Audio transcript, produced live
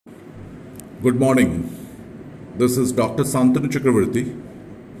Good morning. This is Dr. Santanu Chakravarti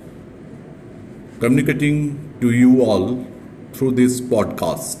communicating to you all through this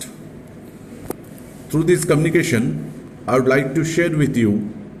podcast. Through this communication, I would like to share with you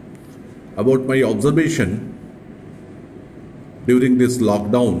about my observation during this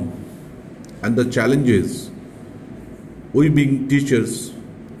lockdown and the challenges we being teachers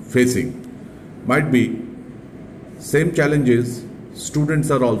facing. Might be same challenges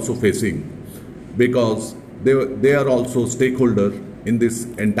students are also facing because they are also stakeholder in this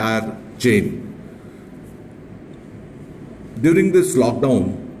entire chain. During this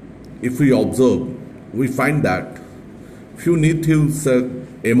lockdown, if we observe, we find that few new things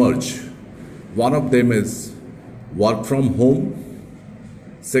emerge. One of them is work from home.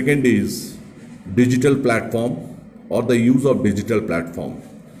 Second is digital platform or the use of digital platform.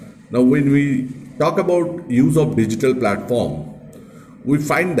 Now, when we talk about use of digital platform, we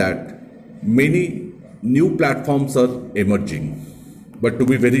find that many new platforms are emerging. But to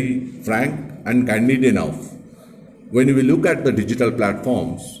be very frank and candid enough, when we look at the digital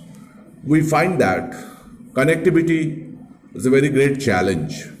platforms, we find that connectivity is a very great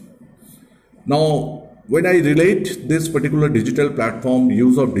challenge. Now, when I relate this particular digital platform,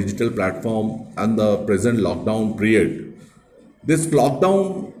 use of digital platform and the present lockdown period, this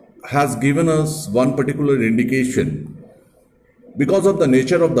lockdown has given us one particular indication. Because of the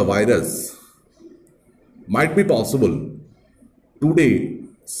nature of the virus, might be possible today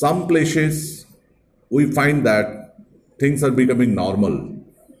some places we find that things are becoming normal,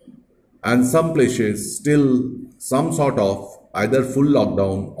 and some places still some sort of either full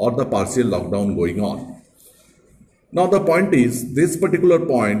lockdown or the partial lockdown going on. Now the point is, this particular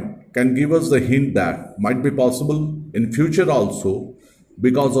point can give us the hint that might be possible in future also,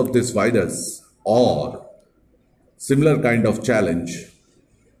 because of this virus or similar kind of challenge,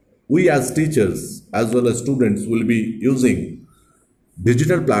 we as teachers as well as students will be using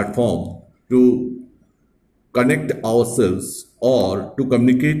digital platform to connect ourselves or to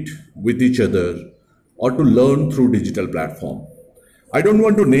communicate with each other or to learn through digital platform. I don't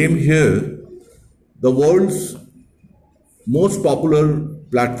want to name here the world's most popular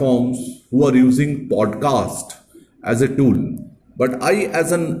platforms who are using podcast as a tool, but I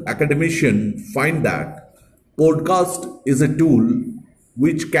as an academician find that podcast is a tool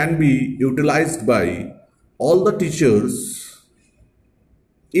which can be utilized by all the teachers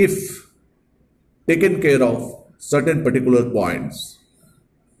if taken care of certain particular points.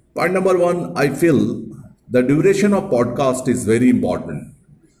 Point number one, I feel the duration of podcast is very important.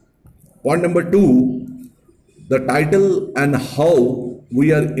 Point number two, the title and how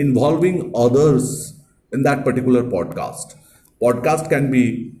we are involving others in that particular podcast. Podcast can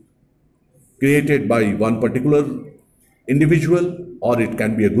be created by one particular individual or it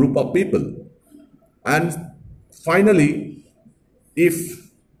can be a group of people. And finally, if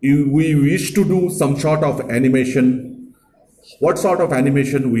we wish to do some sort of animation, what sort of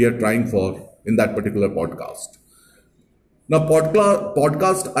animation we are trying for in that particular podcast. Now,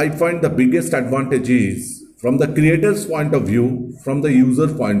 podcast, I find the biggest advantage is from the creator's point of view, from the user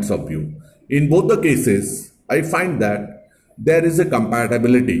points of view. In both the cases, I find that there is a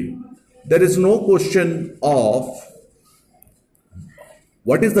compatibility. There is no question of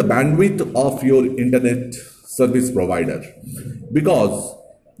what is the bandwidth of your internet service provider, because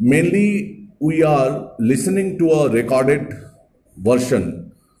mainly we are listening to a recorded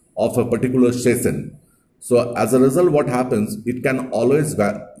version of a particular session. So as a result, what happens, it can always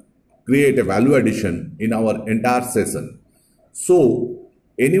create a value addition in our entire session. So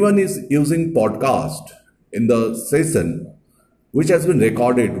anyone is using podcast in the session which has been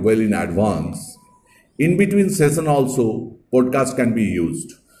recorded well in advance. In between session also, podcast can be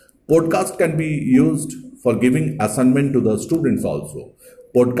used. Podcast can be used for giving assignment to the students also.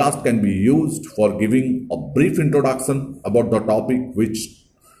 Podcast can be used for giving a brief introduction about the topic which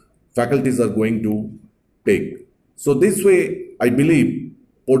faculties are going to take. So this way, I believe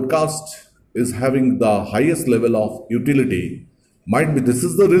podcast is having the highest level of utility. Might be this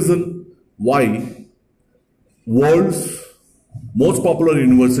is the reason why world's most popular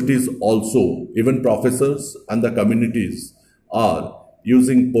universities also, even professors and the communities are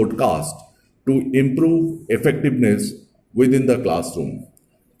using podcast to improve effectiveness within the classroom.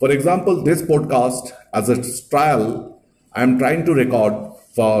 For example, this podcast as a trial, I am trying to record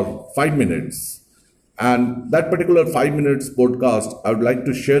for 5 minutes. And that particular 5 minutes podcast, I would like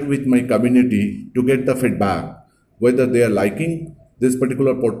to share with my community to get the feedback, whether they are liking this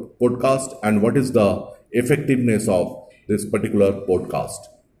particular podcast and what is the effectiveness of this particular podcast.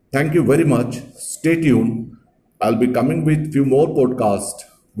 Thank you very much. Stay tuned. I'll be coming with few more podcasts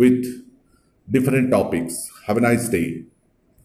with different topics. Have a nice day.